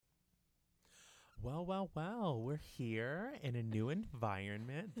Well, we're here in a new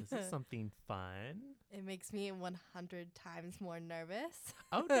environment. This is something fun. It makes me 100 times more nervous.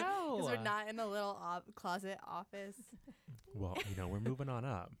 Oh, no. Because we're not in a little closet office. Well, we're moving on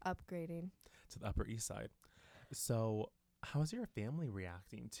up Upgrading. to the Upper East Side. So how's your family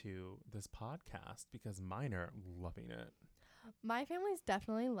reacting to this podcast? Because mine are loving it. My family's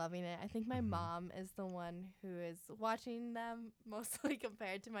definitely loving it. I think my mom is the one who is watching them mostly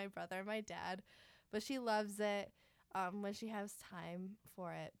compared to my brother and my dad. But she loves it when she has time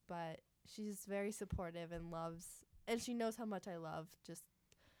for it. But she's very supportive and she knows how much I love just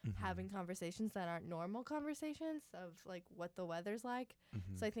having conversations that aren't normal conversations of like what the weather's like.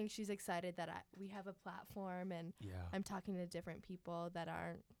 So I think she's excited that we have a platform and I'm talking to different people that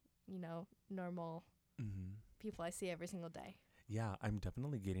aren't, normal people I see every single day. Yeah, I'm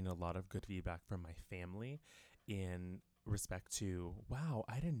definitely getting a lot of good feedback from my family in respect to, wow,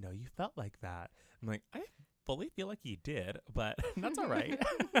 I didn't know you felt like that. I'm like, I fully feel like you did, but that's all right.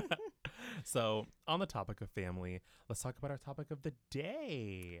 So on the topic of family, let's talk about our topic of the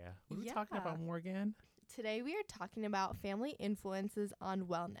day. What are we talking about, Morgan? Today we are talking about family influences on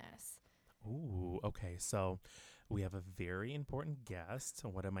wellness. Ooh, okay. So we have a very important guest,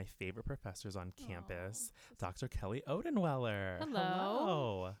 one of my favorite professors on campus, Dr. Kelly Odenweller.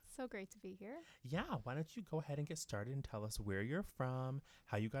 Hello. So great to be here. Yeah, why don't you go ahead and get started and tell us where you're from,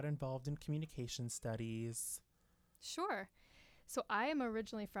 how you got involved in communication studies. Sure. So I am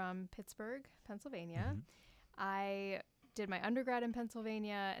originally from Pittsburgh, Pennsylvania. I did my undergrad in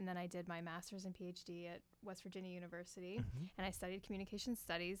Pennsylvania, and then I did my master's and PhD at West Virginia University, and I studied communication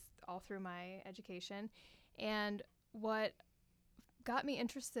studies all through my education. And what got me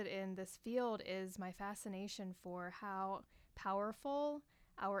interested in this field is my fascination for how powerful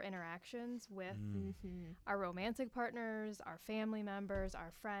our interactions with our romantic partners, our family members,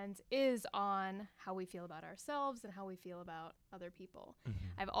 our friends is on how we feel about ourselves and how we feel about other people.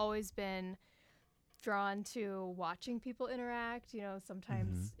 I've always been drawn to watching people interact,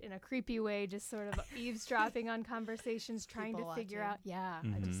 sometimes in a creepy way, just sort of eavesdropping on conversations, trying to figure out,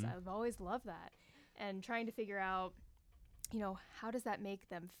 I've always loved that. And trying to figure out, how does that make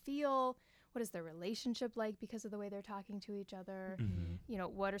them feel? What is their relationship like because of the way they're talking to each other?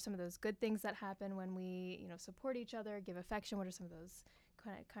 What are some of those good things that happen when we, support each other, give affection? What are some of those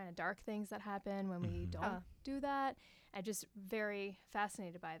kind of dark things that happen when we don't do that? I'm just very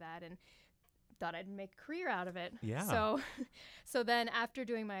fascinated by that and thought I'd make a career out of it. Yeah. So then after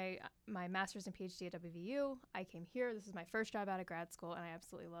doing my master's and PhD at WVU, I came here. This is my first job out of grad school, and I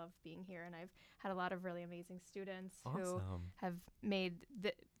absolutely love being here. And I've had a lot of really amazing students who have made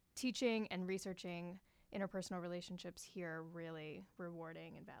the teaching and researching interpersonal relationships here really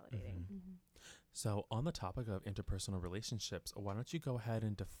rewarding and validating. So on the topic of interpersonal relationships, why don't you go ahead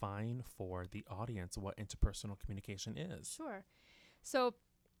and define for the audience what interpersonal communication is? Sure. So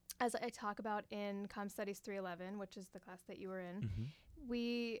as I talk about in Com Studies 311, which is the class that you were in,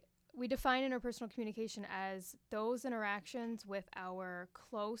 we define interpersonal communication as those interactions with our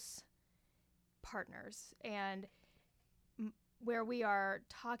close partners and where we are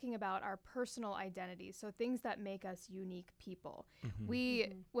talking about our personal identities, so things that make us unique people.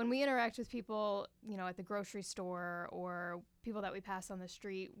 When we interact with people, at the grocery store or people that we pass on the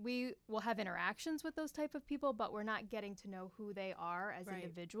street, we will have interactions with those type of people, but we're not getting to know who they are as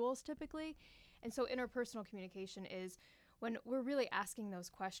individuals typically. And so interpersonal communication is when we're really asking those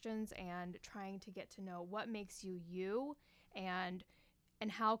questions and trying to get to know what makes you you and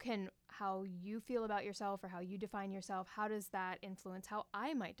how you feel about yourself or how you define yourself, how does that influence how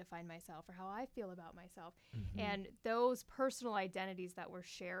I might define myself or how I feel about myself? And those personal identities that we're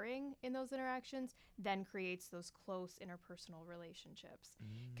sharing in those interactions then creates those close interpersonal relationships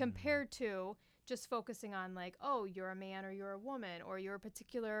compared to just focusing on like, oh, you're a man or you're a woman or you're a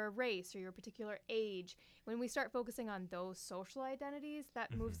particular race or you're a particular age. When we start focusing on those social identities,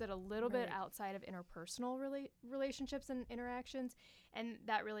 that moves it a little bit outside of interpersonal relationships and interactions. And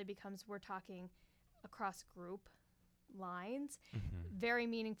that really becomes, we're talking across group lines, very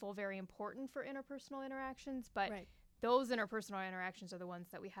meaningful, very important for interpersonal interactions. But those interpersonal interactions are the ones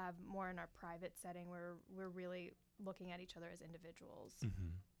that we have more in our private setting where we're really looking at each other as individuals.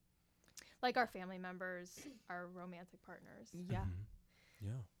 Like our family members, our romantic partners. Yeah.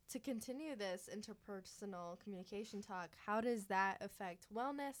 To continue this interpersonal communication talk, how does that affect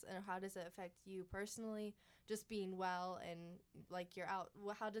wellness and how does it affect you personally, just being well and like you're out?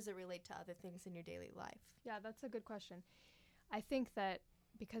 How does it relate to other things in your daily life? Yeah, that's a good question. I think that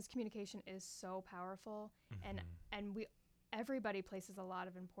because communication is so powerful and everybody places a lot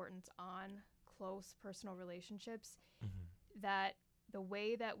of importance on close personal relationships, that the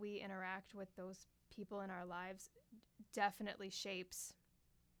way that we interact with those people in our lives definitely shapes,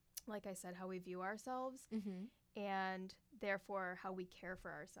 like I said, how we view ourselves and therefore how we care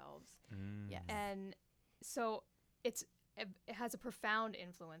for ourselves. Yes. And so it has a profound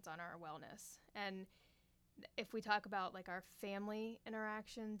influence on our wellness. And if we talk about like our family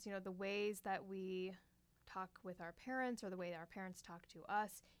interactions, you know, the ways that we talk with our parents or the way that our parents talk to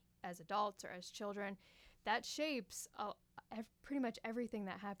us as adults or as children, that shapes pretty much everything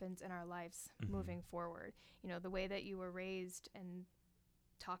that happens in our lives moving forward. You know, the way that you were raised and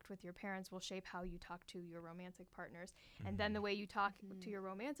talked with your parents will shape how you talk to your romantic partners. And then the way you talk to your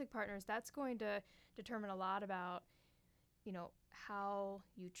romantic partners, that's going to determine a lot about, you know, how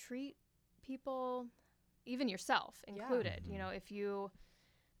you treat people, even yourself included. You know, if you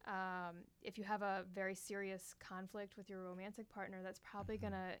have a very serious conflict with your romantic partner, that's probably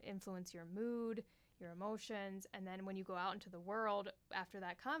going to influence your mood, your emotions. And then when you go out into the world after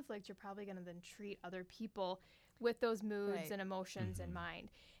that conflict, you're probably going to then treat other people with those moods and emotions in mind.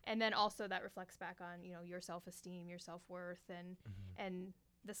 And then also that reflects back on, you know, your self-esteem, your self-worth, and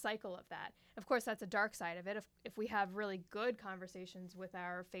the cycle of that. Of course, that's a dark side of it. If we have really good conversations with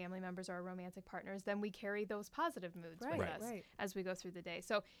our family members or our romantic partners, then we carry those positive moods with us as we go through the day.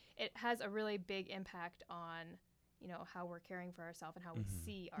 So it has a really big impact on, you know, how we're caring for ourselves and how we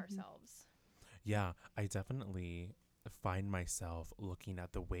see ourselves. Yeah, I definitely find myself looking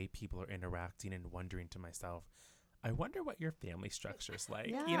at the way people are interacting and wondering to myself, I wonder what your family structure's like.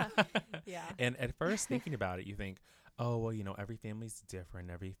 You know? And at first thinking about it, you think, oh, well, you know, every family's different.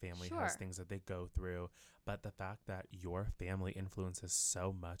 Every family has things that they go through. But the fact that your family influences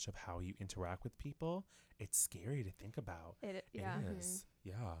so much of how you interact with people, it's scary to think about. It is.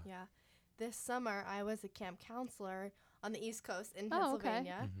 Yeah. This summer, I was a camp counselor on the East Coast in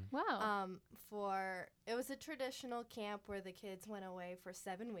Pennsylvania. Wow. It was a traditional camp where the kids went away for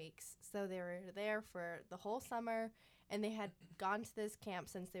 7 weeks. So they were there for the whole summer, and they had gone to this camp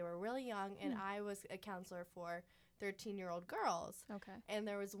since they were really young, and I was a counselor for 13-year-old girls. Okay. And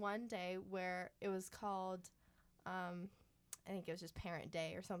there was one day where it was called, I think it was just Parent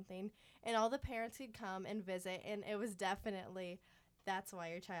Day or something, and all the parents could come and visit, and it was definitely, that's why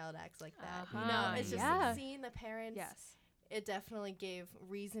your child acts like that. You know, it's just seeing the parents. Yes. It definitely gave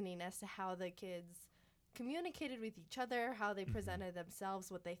reasoning as to how the kids communicated with each other, how they presented themselves,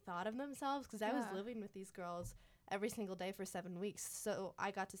 what they thought of themselves. Because I was living with these girls every single day for 7 weeks. So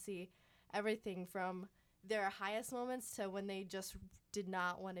I got to see everything from their highest moments to when they just did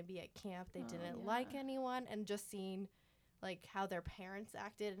not want to be at camp. They didn't like anyone, and just seeing like how their parents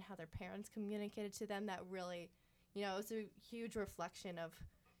acted and how their parents communicated to them, that really, you know, it was a huge reflection of,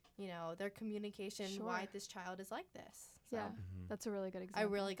 you know, their communication, why this child is like this. So that's a really good example. I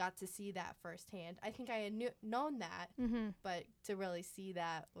really got to see that firsthand. I think I had known that, but to really see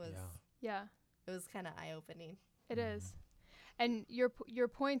that was, it was kind of eye-opening. It is. And your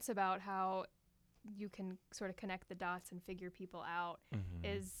points about how you can sort of connect the dots and figure people out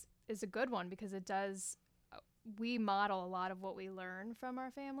is a good one, because it does, we model a lot of what we learn from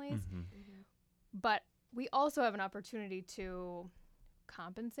our families, but we also have an opportunity to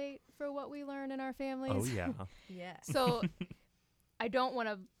compensate for what we learn in our families. Oh, yeah. So I don't want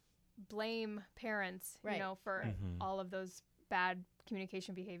to blame parents, you know, for all of those bad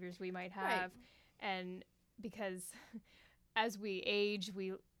communication behaviors we might have. And because as we age,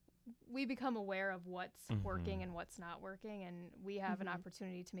 we become aware of what's working and what's not working, and we have an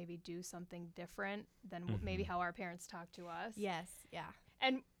opportunity to maybe do something different than maybe how our parents talk to us.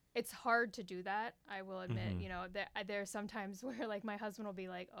 And it's hard to do that, I will admit. You know, there's sometimes where like my husband will be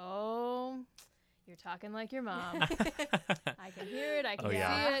like, oh, you're talking like your mom. I can hear it, I can see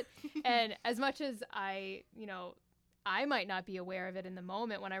it. And as much as I might not be aware of it in the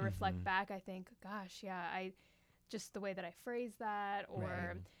moment, when I reflect back, I think, gosh, I just the way that I phrased that,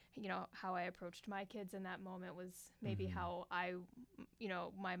 or you know, how I approached my kids in that moment was maybe how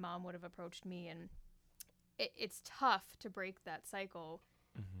my mom would have approached me. And it's tough to break that cycle,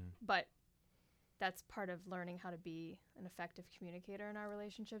 but that's part of learning how to be an effective communicator in our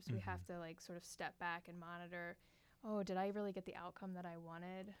relationships. We have to like sort of step back and monitor, oh, did I really get the outcome that I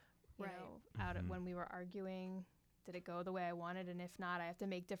wanted? You know, out of when we were arguing, did it go the way I wanted? And if not, I have to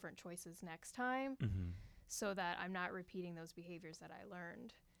make different choices next time so that I'm not repeating those behaviors that I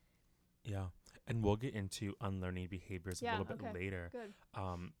learned. Yeah. And we'll get into unlearning behaviors a little bit later. Good.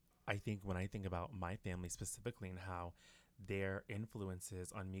 I think when I think about my family specifically and how their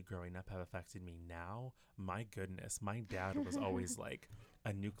influences on me growing up have affected me now, my goodness, my dad was always like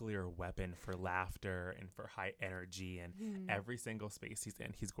a nuclear weapon for laughter and for high energy. And every single space he's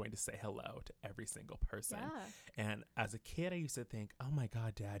in, he's going to say hello to every single person. Yeah. And as a kid, I used to think, oh my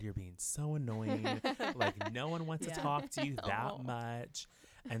God, Dad, you're being so annoying. Like, no one wants to talk to you that much.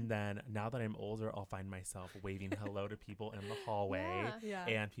 And then now that I'm older, I'll find myself waving hello to people in the hallway. Yeah.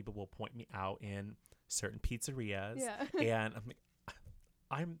 And people will point me out in certain pizzerias. Yeah. And I'm like,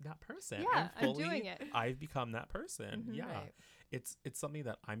 I'm that person. Yeah, I'm doing it. I've become that person. Yeah. Right. It's something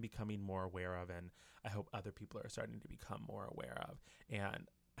that I'm becoming more aware of, and I hope other people are starting to become more aware of. And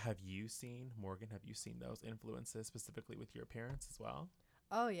Morgan, have you seen those influences specifically with your parents as well?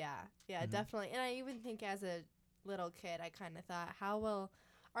 Oh, yeah. Yeah, definitely. And I even think as a little kid, I kind of thought, or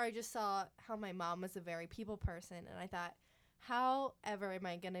I just saw how my mom was a very people person. And I thought, how ever am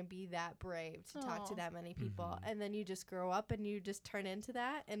I going to be that brave to talk to that many people? And then you just grow up and you just turn into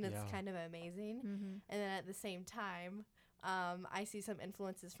that. And it's kind of amazing. And then at the same time, I see some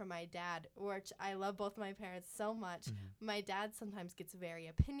influences from my dad, which I love both my parents so much. My dad sometimes gets very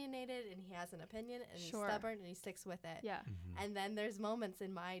opinionated, and he has an opinion, and he's stubborn, and he sticks with it. Yeah. And then there's moments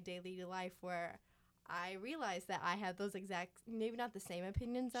in my daily life where I realize that I have those exact, maybe not the same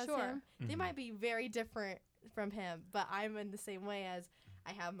opinions as him. They might be very different from him, but I'm in the same way as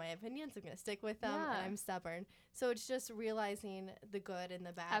I have my opinions. I'm going to stick with them, and I'm stubborn. So it's just realizing the good and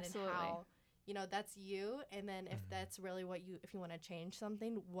the bad and how, that's you. And then if that's really if you want to change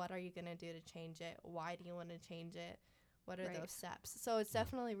something, what are you going to do to change it? Why do you want to change it? What are those steps? So it's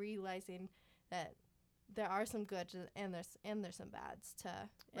definitely realizing that there are some goods and there's some bads to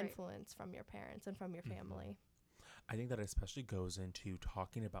influence from your parents and from your family. I think that especially goes into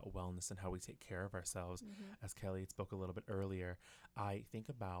talking about wellness and how we take care of ourselves. As Kelly spoke a little bit earlier, I think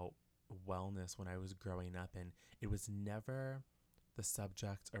about wellness when I was growing up, and it was never the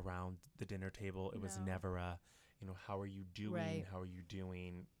subject around the dinner table. It was never a, how are you doing? Right. How are you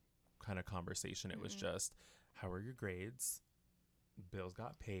doing kind of conversation. It was just, how are your grades? Bills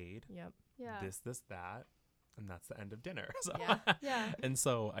got paid. Yep. Yeah. This, that. And that's the end of dinner. So, Yeah. And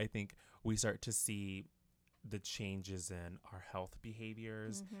so I think we start to see the changes in our health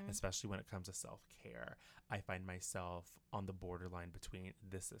behaviors, especially when it comes to self-care. I find myself on the borderline between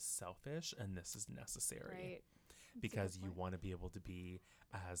this is selfish and this is necessary. Right. Because you want to be able to be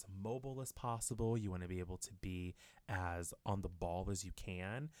as mobile as possible. You want to be able to be as on the ball as you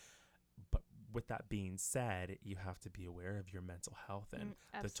can. But with that being said, you have to be aware of your mental health and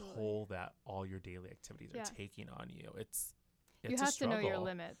the toll that all your daily activities are taking on you. It's you have to know your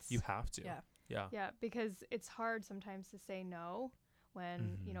limits. You have to. Yeah, because it's hard sometimes to say no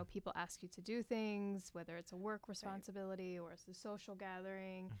when, people ask you to do things, whether it's a work responsibility or it's a social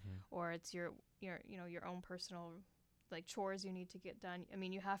gathering or it's your own personal like chores you need to get done. I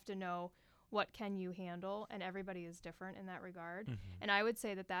mean, you have to know what can you handle, and everybody is different in that regard. And I would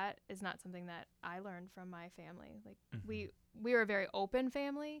say that is not something that I learned from my family. Like we were a very open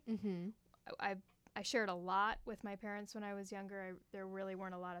family. I shared a lot with my parents when I was younger. There really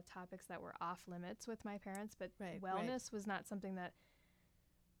weren't a lot of topics that were off limits with my parents, but wellness was not something that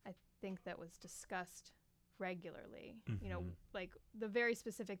I think that was discussed regularly. Like the very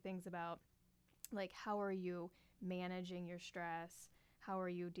specific things about like, how are you managing your stress? How are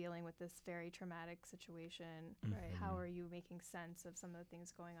you dealing with this very traumatic situation? How are you making sense of some of the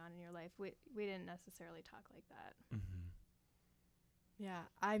things going on in your life? We didn't necessarily talk like that. Yeah,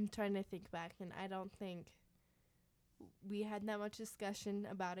 I'm trying to think back, and I don't think we had that much discussion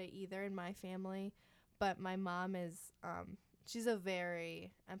about it either in my family. But my mom is, she's a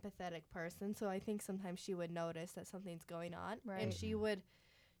very empathetic person, so I think sometimes she would notice that something's going on, and she would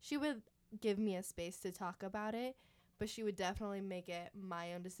give me a space to talk about it. But she would definitely make it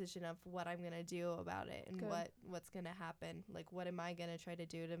my own decision of what I'm going to do about it and what's going to happen. Like, what am I going to try to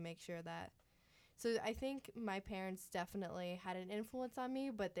do to make sure that... So I think my parents definitely had an influence on me,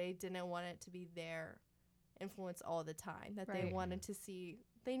 but they didn't want it to be their influence all the time. That they wanted to see...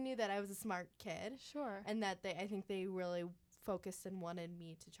 They knew that I was a smart kid. Sure. And that I think they really focused and wanted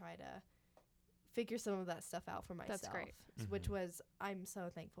me to try to figure some of that stuff out for myself. That's great. Which was... I'm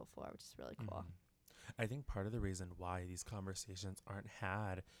so thankful for, which is really cool. I think part of the reason why these conversations aren't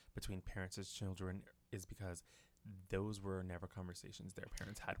had between parents and children is because those were never conversations their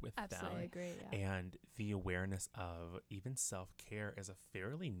parents had with them. I agree, And the awareness of even self-care is a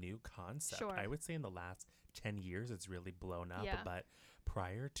fairly new concept. Sure. I would say in the last 10 years it's really blown up, but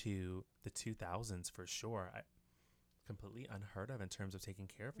prior to the 2000s, for sure, completely unheard of in terms of taking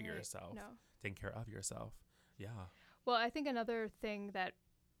care of yourself. Taking care of yourself. Yeah. Well, I think another thing that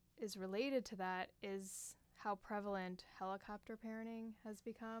is related to that is how prevalent helicopter parenting has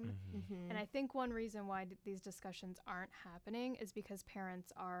become. Mm-hmm. And I think one reason why these discussions aren't happening is because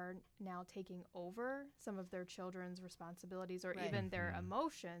parents are now taking over some of their children's responsibilities or Right. even their Mhm.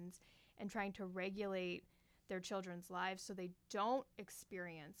 emotions and trying to regulate their children's lives so they don't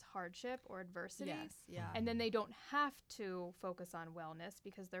experience hardship or adversity. Yes. Yeah. And then they don't have to focus on wellness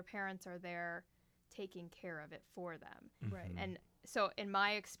because their parents are there taking care of it for them. Right. And so in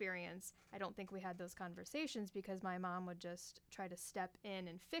my experience, I don't think we had those conversations because my mom would just try to step in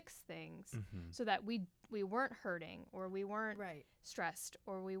and fix things Mm-hmm. so that we weren't hurting or we weren't Right. stressed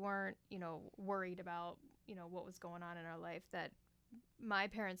or we weren't, worried about, what was going on in our life. That my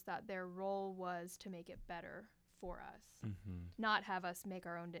parents thought their role was to make it better for us, Mm-hmm. not have us make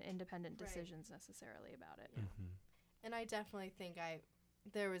our own independent Right. decisions necessarily about it. Mm-hmm. And I definitely think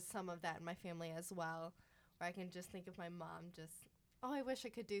there was some of that in my family as well, where I can just think of my mom just, oh, I wish I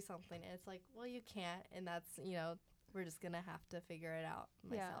could do something. And it's like, well, you can't. And that's, we're just going to have to figure it out Yeah.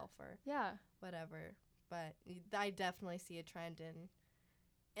 myself or Yeah. whatever. But I definitely see a trend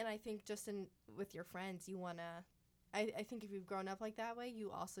and I think just with your friends, you want to, I think if you've grown up like that way, you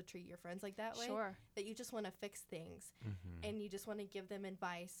also treat your friends like that way. Sure. That you just want to fix things Mm-hmm. and you just want to give them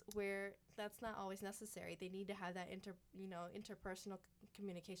advice where that's not always necessary. They need to have that interpersonal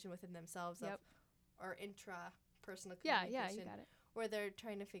communication within themselves Yep. or intrapersonal Yeah, communication you got it. where they're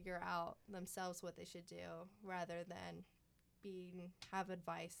trying to figure out themselves what they should do rather than have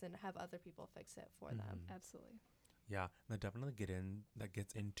advice and have other people fix it for them. Mhm. Absolutely. Yeah, that definitely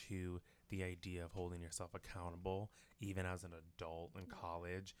gets into the idea of holding yourself accountable, even as an adult in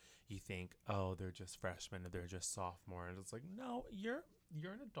college. You think, oh, they're just freshmen or they're just sophomore, and it's like, no, you're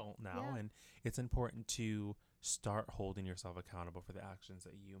an adult now, Yeah. and it's important to start holding yourself accountable for the actions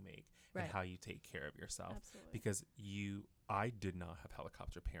that you make Right. and how you take care of yourself. Absolutely. Because I did not have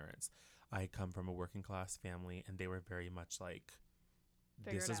helicopter parents. I come from a working class family, and they were very much like,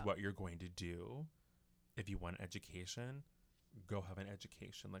 Figure this it is out. what you're going to do. If you want education, go have an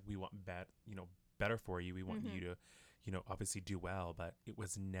education. Like, we want better for you. We want Mhm. you to, obviously do well, but it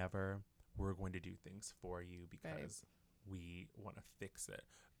was never, we're going to do things for you because we want to fix it.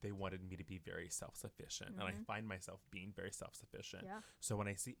 They wanted me to be very self-sufficient, and I Mhm. find myself being very self-sufficient. Yeah. So when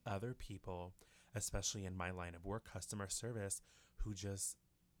I see other people, especially in my line of work, customer service, who just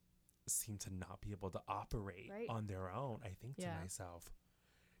seem to not be able to operate Right. on their own, I think to Yeah. myself,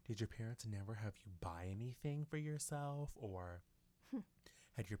 did your parents never have you buy anything for yourself? Or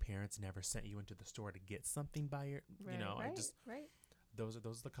had your parents never sent you into the store to get something by your, Right. Right. those are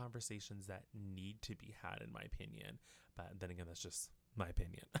the conversations that need to be had, in my opinion. But then again, that's just my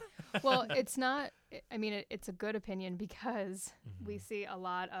opinion. Well, it's not, I mean, it's a good opinion because we Mhm. see a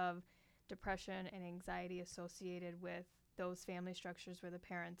lot of depression and anxiety associated with those family structures where the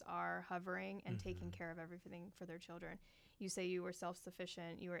parents are hovering and taking Mhm. care of everything for their children. You say you were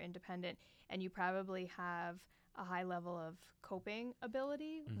self-sufficient, you were independent, and you probably have a high level of coping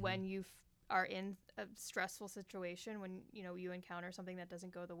ability Mhm. when you are in a stressful situation, when you encounter something that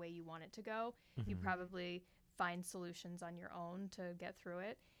doesn't go the way you want it to go. You Mhm. probably find solutions on your own to get through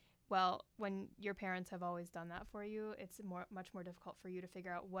it. Well, when your parents have always done that for you, it's much more difficult for you to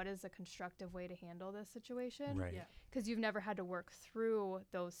figure out what is a constructive way to handle this situation, Right. Yeah. because you've never had to work through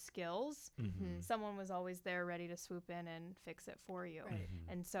those skills. Mhm. Someone was always there ready to swoop in and fix it for you. Right.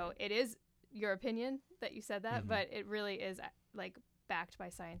 Mhm. And so it is your opinion that you said that, Mhm. but it really is like backed by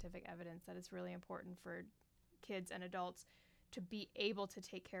scientific evidence that it's really important for kids and adults to be able to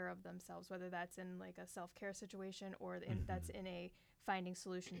take care of themselves, whether that's in like a self-care situation or that's Mhm. in a finding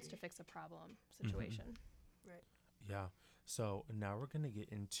solutions to fix a problem situation. Yeah. So now we're going to get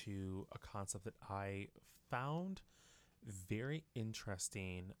into a concept that I found very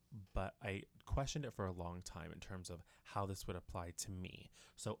interesting, but I questioned it for a long time in terms of how this would apply to me.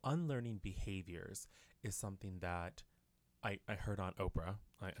 So unlearning behaviors is something that I heard on Oprah.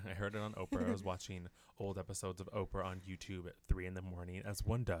 I heard it on Oprah. I was watching old episodes of Oprah on YouTube at 3 a.m, as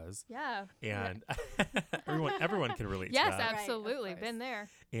one does. Yeah. And everyone can relate Yes, to that. Right, of absolutely. course. Been there.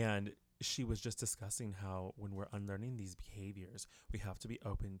 And she was just discussing how when we're unlearning these behaviors, we have to be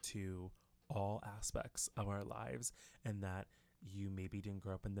open to all aspects of our lives, and that you maybe didn't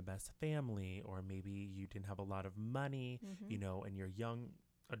grow up in the best family, or maybe you didn't have a lot of money, Mhm. in your young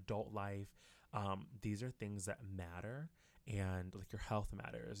adult life. These are things that matter, and like your health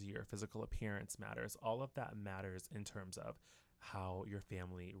matters, your physical appearance matters. All of that matters in terms of how your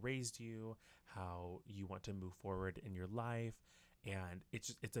family raised you, how you want to move forward in your life. And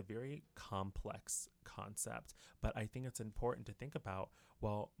it's a very complex concept, but I think it's important to think about,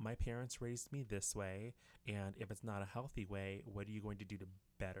 well, my parents raised me this way, and if it's not a healthy way, what are you going to do to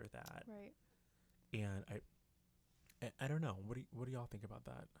better that? Right. And I don't know. What do y'all think about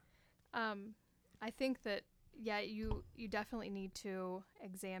that? I think that you definitely need to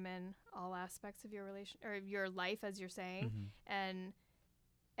examine all aspects of your relation or your life, as you're saying, and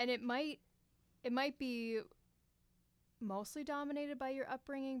it might be mostly dominated by your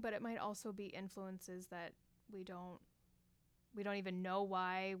upbringing, but it might also be influences that we don't even know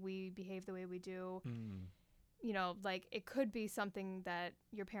why we behave the way we do. You know, like it could be something that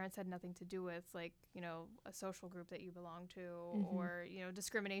your parents had nothing to do with, like, you know, a social group that you belong to, or, you know,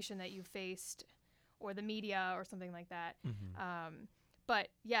 discrimination that you faced, or the media or something like that. But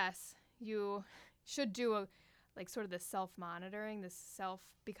yes, you should do a like sort of the self-monitoring,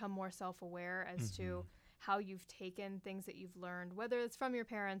 become more self-aware as to how you've taken things that you've learned, whether it's from your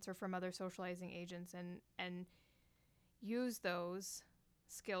parents or from other socializing agents, and use those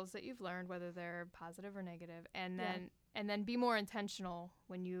skills that you've learned, whether they're positive or negative, and then be more intentional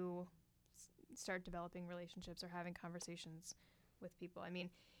when you start developing relationships or having conversations with people. I mean,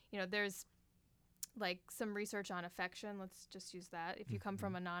 you know, there's like some research on affection. Let's just use that. If you come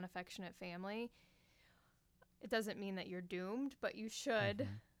from a non-affectionate family, it doesn't mean that you're doomed, but you should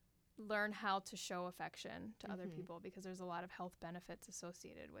learn how to show affection to other people, because there's a lot of health benefits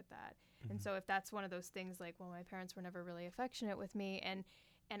associated with that. And so if that's one of those things like, well, my parents were never really affectionate with me, and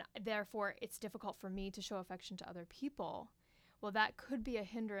therefore it's difficult for me to show affection to other people, well, that could be a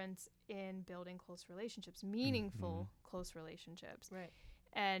hindrance in building close relationships, meaningful close relationships. Right.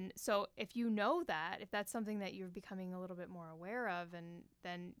 And so if you know that, if that's something that you're becoming a little bit more aware of, and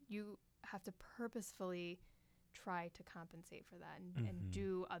then you have to purposefully try to compensate for that and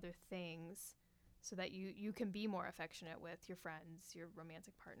do other things so that you can be more affectionate with your friends, your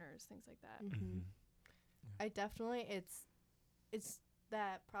romantic partners, things like that. I definitely, it's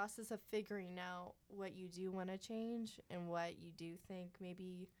that process of figuring out what you do want to change and what you do think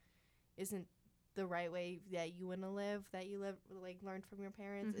maybe isn't the right way that you want to live, that you learned from your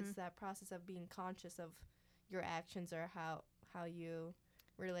parents. It's that process of being conscious of your actions or how you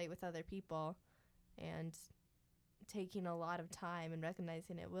relate with other people, and taking a lot of time and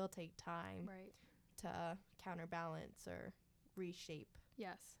recognizing it will take time to counterbalance or reshape.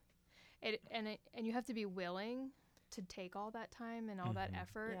 Yes. And you have to be willing to take all that time and all that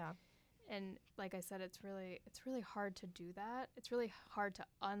effort. Yeah. And like I said, it's really hard to do that. It's really hard to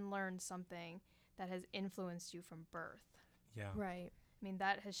unlearn something that has influenced you from birth. Yeah. Right. I mean,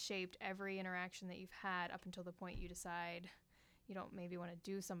 that has shaped every interaction that you've had up until the point you decide you don't maybe want to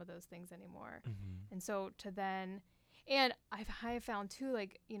do some of those things anymore. And so to then, and I have found too,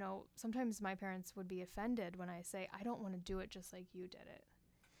 like, you know, sometimes my parents would be offended when I say, I don't want to do it just like you did it.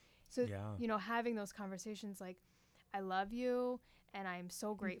 So, you know, having those conversations like, I love you and I'm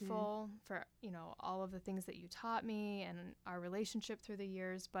so grateful for, you know, all of the things that you taught me and our relationship through the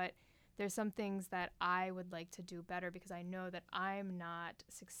years, but there's some things that I would like to do better because I know that I'm not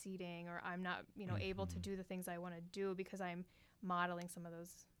succeeding, or I'm not, you know, able to do the things I want to do because I'm modeling some of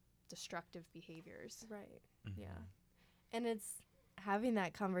those destructive behaviors. Right. Yeah. And it's having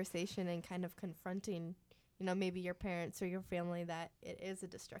that conversation and kind of confronting, you know, maybe your parents or your family that it is a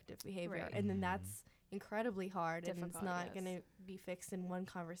destructive behavior. Right. And then that's incredibly hard. Difficult, and it's not going to be fixed in one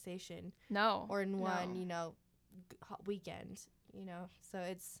conversation. No. Or in one, you know, weekend, you know. So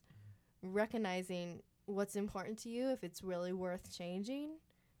it's recognizing what's important to you, if it's really worth changing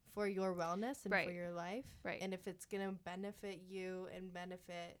for your wellness and for your life. Right. And if it's going to benefit you and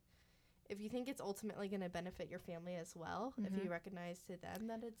if you think it's ultimately going to benefit your family as well, if you recognize to them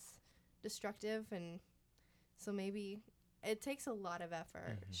that it's destructive. And so maybe it takes a lot of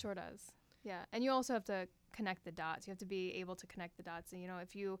effort. Sure does. Yeah. And you also have to connect the dots. You have to be able to connect the dots. And, you know,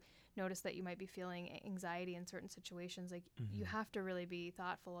 if you notice that you might be feeling anxiety in certain situations, like you have to really be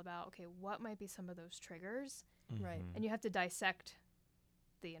thoughtful about, okay, what might be some of those triggers? Right. And you have to dissect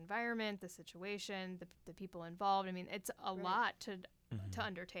the environment, the situation, the people involved. I mean, it's a lot to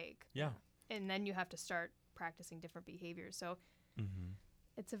undertake. Yeah. And then you have to start practicing different behaviors. So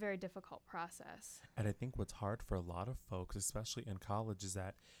it's a very difficult process. And I think what's hard for a lot of folks, especially in college, is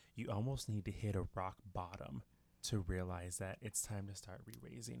that you almost need to hit a rock bottom to realize that it's time to start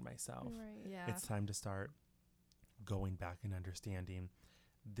re-raising myself. Right. Yeah. It's time to start going back and understanding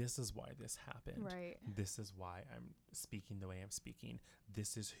this is why this happened. Right. This is why I'm speaking the way I'm speaking.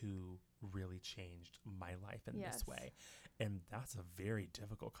 This is who really changed my life in this way. And that's a very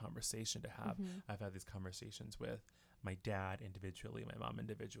difficult conversation to have. I've had these conversations with my dad individually, my mom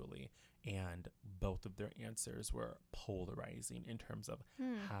individually, and both of their answers were polarizing in terms of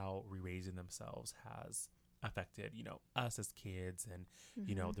how re-raising themselves has affected, you know, us as kids and,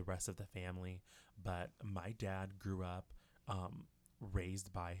 you know, the rest of the family. But my dad grew up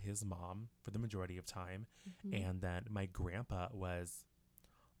raised by his mom for the majority of time. Mhm. And then my grandpa was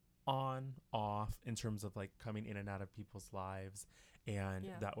on, off in terms of like coming in and out of people's lives. And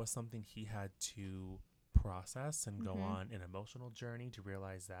Yeah. that was something he had to process and go Mhm. on an emotional journey to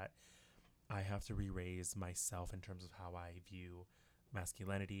realize that I have to re-raise myself in terms of how I view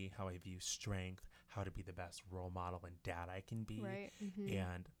masculinity, how I view strength, how to be the best role model and dad I can be. Right. Mhm.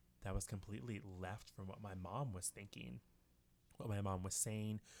 And that was completely left from what my mom was thinking, what my mom was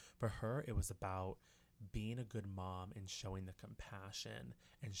saying. For her, it was about being a good mom and showing the compassion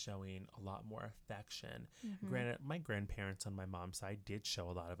and showing a lot more affection. Mhm. Granted, my grandparents on my mom's side did show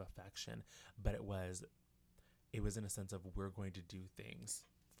a lot of affection, but it was in a sense of, we're going to do things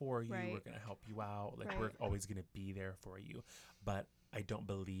for you. Right. We're going to help you out. Like, Right. we're always going to be there for you. But I don't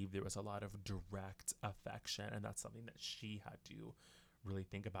believe there was a lot of direct affection. And that's something that she had to really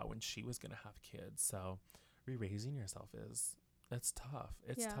think about when she was going to have kids. So re-raising yourself it's tough.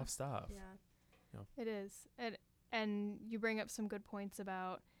 It's Yeah. tough stuff. Yeah. It is. And you bring up some good points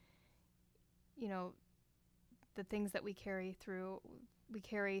about, you know, the things that we carry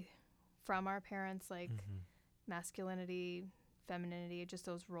from our parents, like Mhm. masculinity, femininity, just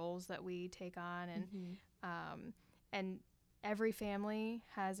those roles that we take on. And every family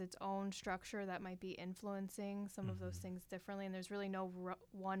has its own structure that might be influencing some of those Mhm. things differently. And there's really no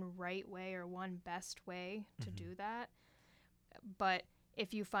one right way or one best way to Mhm. do that. But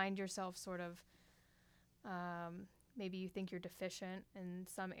if you find yourself sort of, maybe you think you're deficient in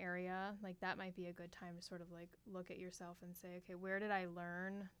some area, like that might be a good time to sort of like look at yourself and say, okay, where did I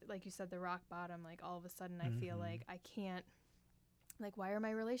learn? Like you said, the rock bottom, like all of a sudden I feel Mhm. like I can't, like, why are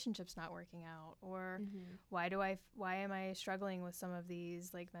my relationships not working out? Or Mhm. why am I struggling with some of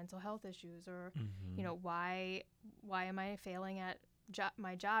these like mental health issues? Or, Mhm. you know, why am I failing at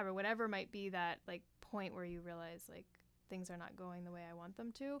my job, or whatever might be that like point where you realize like things are not going the way I want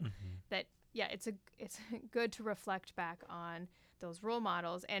them to. Mhm. That, yeah, it's good to reflect back on those role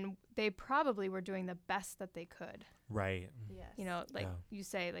models, and they probably were doing the best that they could. Right. Yes. You know, like Yeah. you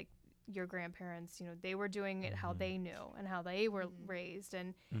say, like your grandparents, you know, they were doing it how Mhm. they knew and how they were Mhm. raised,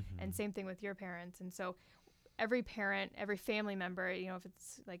 and Mhm. same thing with your parents. And so every parent, every family member, you know, if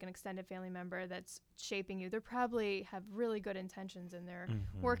it's like an extended family member that's shaping you, they probably have really good intentions, and they're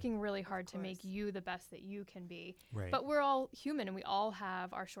Mhm. working really hard Of to make course. you the best that you can be. Right. But we're all human, and we all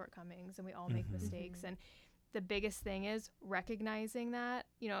have our shortcomings, and we all make Mhm. mistakes. Mhm. And the biggest thing is recognizing that,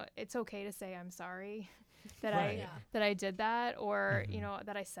 you know, it's okay to say I'm sorry that Right. Yeah. I did that, or, you Mhm. know,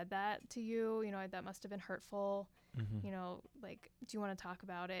 that I said that to you, you know, that must have been hurtful. Mhm. You know, like, do you want to talk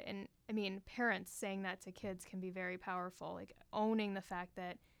about it? And I mean, parents saying that to kids can be very powerful, like owning the fact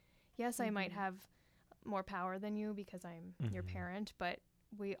that, yes, I might Mhm. have more power than you because I'm your Mhm. parent, but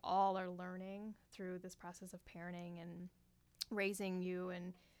we all are learning through this process of parenting and raising you,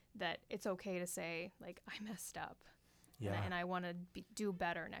 and that it's okay to say, like, I messed up, Yeah. and I want to do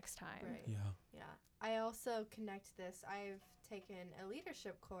better next time. Right. Yeah. Yeah. I also connect this. I've taken a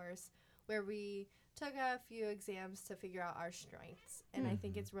leadership course where we took a few exams to figure out our strengths. And I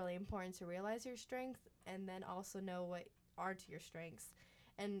think Mhm. it's really important to realize your strengths and then also know what are to your strengths.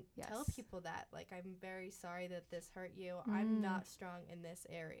 And tell Yes. people that, like, I'm very sorry that this hurt you. Mm. I'm not strong in this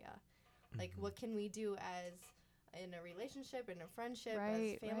area. Like, Mhm. what can we do as in a relationship, in a friendship,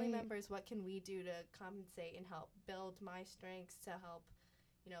 Right, as family right. members? What can we do to compensate and help build my strengths to help,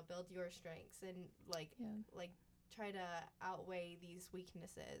 you know, build your strengths and Yeah. like try to outweigh these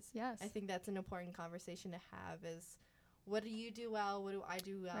weaknesses. Yes. I think that's an important conversation to have is what do you do well, what do I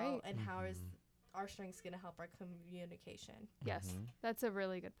do well, Right. and how is Mhm. our strengths going to help our communication. Yes. Mhm. That's a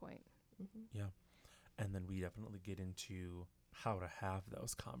really good point. Mm-hmm. And then we definitely get into how to have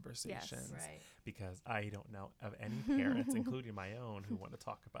those conversations. Right. Because I don't know of any parents, including my own, who want to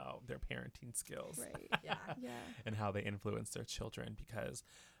talk about their parenting skills Right. Yeah. Yeah. and how they influence their children. Because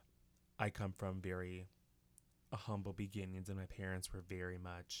I come from very humble beginnings, and my parents were very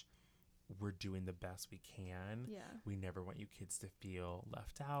much, we're doing the best we can. Yeah. We never want you kids to feel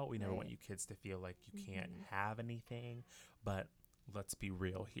left out. We never want Right. you kids to feel like you can't Mhm. have anything. But let's be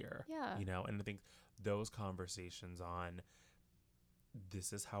real here. Yeah. You know, and I think those conversations on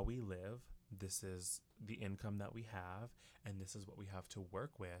this is how we live, this is the income that we have, and this is what we have to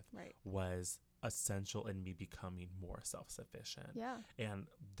work with Right. was essential in me becoming more self-sufficient. Yeah. And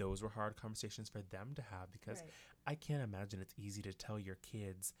those were hard conversations for them to have, because Right. I can't imagine it's easy to tell your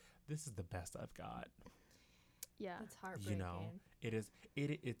kids, this is the best I've got. Yeah. That's heartbreaking. You know,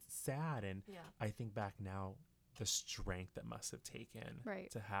 it's sad. And Yeah. I think back now, the strength that must have taken Right.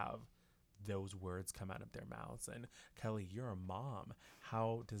 to have those words come out of their mouths. And Kelly, you're a mom.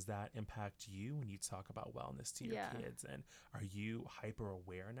 How does that impact you when you talk about wellness to your kids? And are you hyper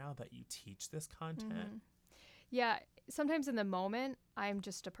aware now that you teach this content? Yeah, sometimes in the moment, I'm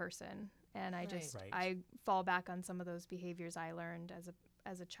just a person, and I just I fall back on some of those behaviors I learned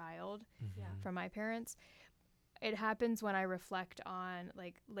as a child from my parents. It happens when I reflect on,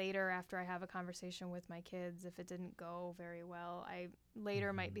 like, later after I have a conversation with my kids, if it didn't go very well, I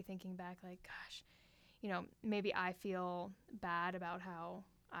later might be thinking back like, gosh, you know, maybe I feel bad about how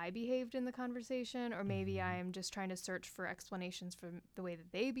I behaved in the conversation, or maybe I am just trying to search for explanations for the way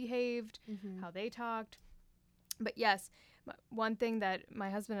that they behaved, how they talked. But yes, one thing that my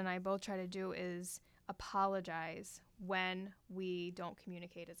husband and I both try to do is apologize when we don't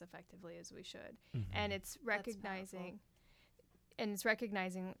communicate as effectively as we should. And it's recognizing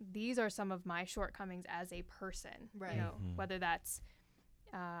these are some of my shortcomings as a person, you know, whether that's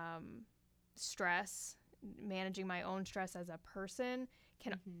stress, managing my own stress as a person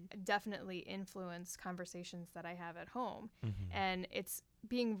can definitely influence conversations that I have at home. And it's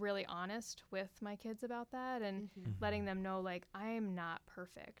being really honest with my kids about that, and letting them know, like, I am not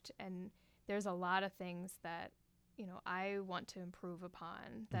perfect, and there's a lot of things that, you know, I want to improve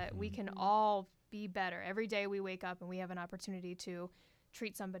upon, that we can all be better. Every day we wake up and we have an opportunity to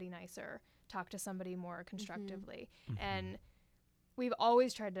treat somebody nicer, talk to somebody more constructively. And we've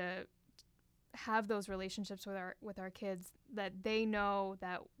always tried to have those relationships with our kids, that they know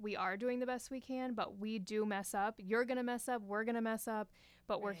that we are doing the best we can, but we do mess up. You're going to mess up. We're going to mess up,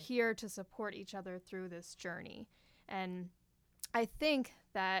 but we're here to support each other through this journey. And I think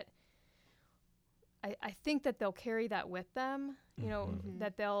that they'll carry that with them, you know,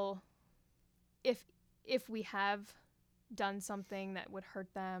 that they'll, if we have done something that would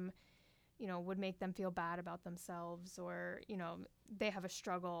hurt them, you know, would make them feel bad about themselves, or, you know, they have a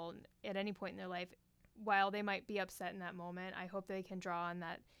struggle at any point in their life, while they might be upset in that moment, I hope they can draw on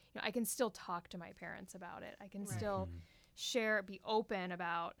that. You know, I can still talk to my parents about it. I can still share, be open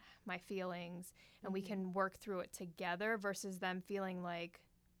about my feelings, and we can work through it together, versus them feeling like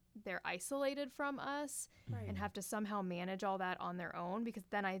they're isolated from us and have to somehow manage all that on their own, because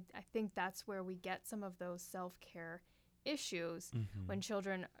then I think that's where we get some of those self-care issues, when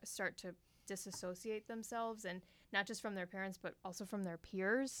children start to disassociate themselves, and not just from their parents but also from their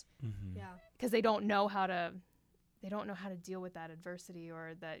peers, because they don't know how to deal with that adversity,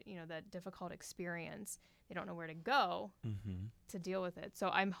 or that, you know, that difficult experience. They don't know where to go to deal with it. So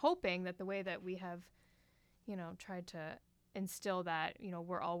I'm hoping that the way that we have, you know, tried to instill that, you know,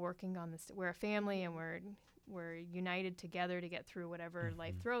 we're all working on this, we're a family, and we're united together to get through whatever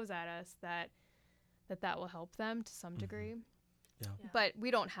life throws at us, that will help them to some degree. But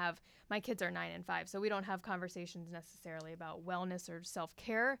we don't have, my kids are 9 and 5, so we don't have conversations necessarily about wellness or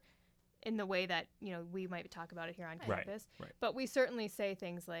self-care in the way that, you know, we might talk about it here on campus. But we certainly say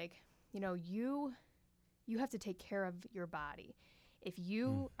things like, you know, you have to take care of your body. If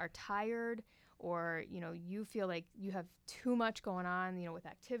you are tired, or, you know, you feel like you have too much going on, you know, with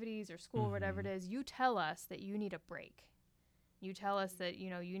activities or school, or whatever it is, you tell us that you need a break. You tell us that, you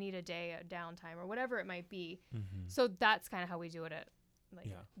know, you need a day of downtime, or whatever it might be. So that's kind of how we do it at,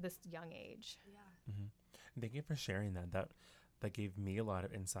 like, this young age. Thank you for sharing that. That gave me a lot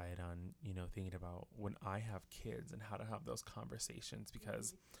of insight on, you know, thinking about when I have kids and how to have those conversations,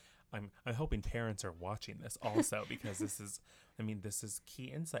 because I'm hoping parents are watching this also, because this is key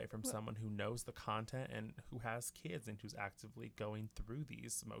insight from someone who knows the content and who has kids and who's actively going through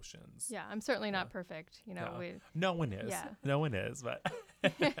these emotions. Yeah, I'm certainly not perfect. You know, no one is. Yeah. No one is, but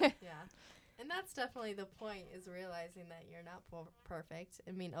And that's definitely the point, is realizing that you're not perfect,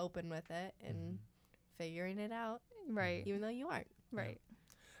 and being open with it, and figuring it out. Right. Even though you aren't. Right.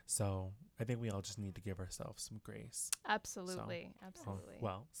 So I think we all just need to give ourselves some grace. Absolutely. Absolutely.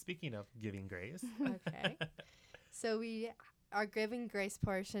 Well, speaking of giving grace. Okay. So our giving grace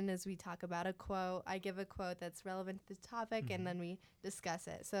portion is we talk about a quote. I give a quote that's relevant to the topic, and then we discuss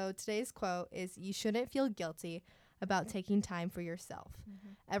it. So today's quote is, "You shouldn't feel guilty about taking time for yourself.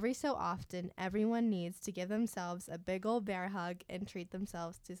 Every so often, everyone needs to give themselves a big old bear hug and treat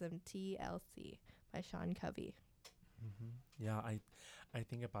themselves to some TLC," by Sean Covey. Yeah, I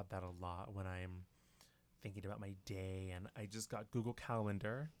think about that a lot when I'm thinking about my day, and I just got Google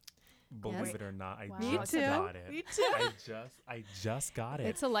Calendar. Believe it or not, I just got it. Me too. I just got it.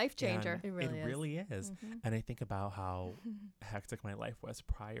 It's a life changer. It really is. And I think about how hectic my life was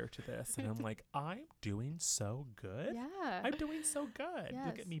prior to this, and I'm like, I'm doing so good. Yeah. I'm doing so good. Yes.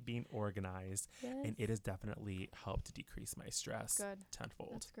 Look at me being organized. Yes. And it has definitely helped to decrease my stress Good.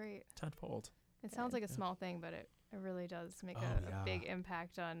 tenfold. That's great. Tenfold. It sounds like a small thing, but It really does make Oh, a yeah. big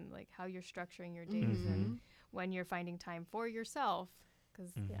impact on like how you're structuring your days Mhm. and when you're finding time for yourself,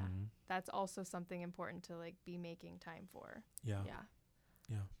 because Yeah. Mhm. that's also something important to like be making time for. Yeah. Yeah.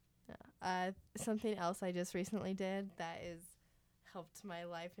 Yeah. Something else I just recently did that is helped my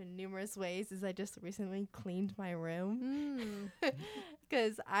life in numerous ways is I just recently cleaned my room.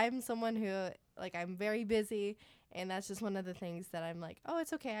 Because I'm someone who, like, I'm very busy, and that's just one of the things that I'm like, oh,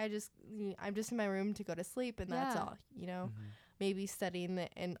 it's okay. I'm just in my room to go to sleep, and that's Yeah. all. You know, Mhm. maybe studying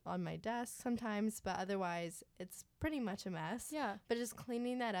on my desk sometimes, but otherwise, it's pretty much a mess. Yeah, But just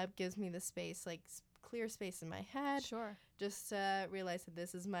cleaning that up gives me the space, like clear space in my head, sure. just to realize that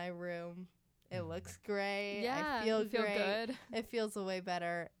this is my room. It Mhm. looks great. Yeah, I feel you feel great. good. It feels way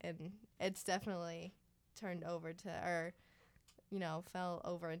better, and it's definitely turned over to, or fell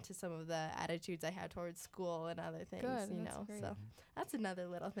over into some of the attitudes I had towards school and other things. Good, that's great. So that's another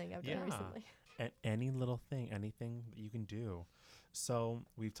little thing I've Yeah. done recently. Any little thing, anything that you can do. So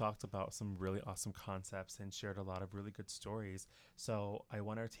we've talked about some really awesome concepts and shared a lot of really good stories. So I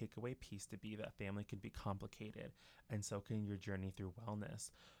want our takeaway piece to be that family can be complicated, and so can your journey through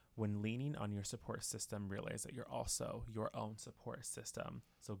wellness. When leaning on your support system, realize that you're also your own support system.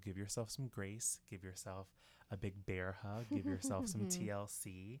 So give yourself some grace, give yourself a big bear hug, give yourself some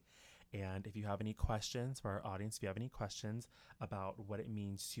TLC. And if you have any questions for our audience, if you have any questions about what it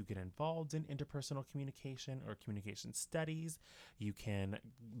means to get involved in interpersonal communication or communication studies, you can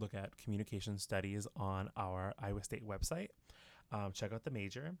look at communication studies on our Iowa State website. Check out the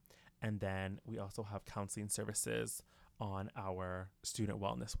major. And then we also have counseling services on our student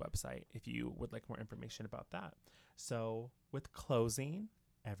wellness website if you would like more information about that. So with closing,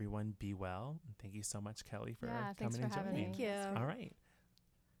 everyone be well. And thank you so much, Kelly, for Yeah, thanks coming for and having joining. me. Thank you. All right.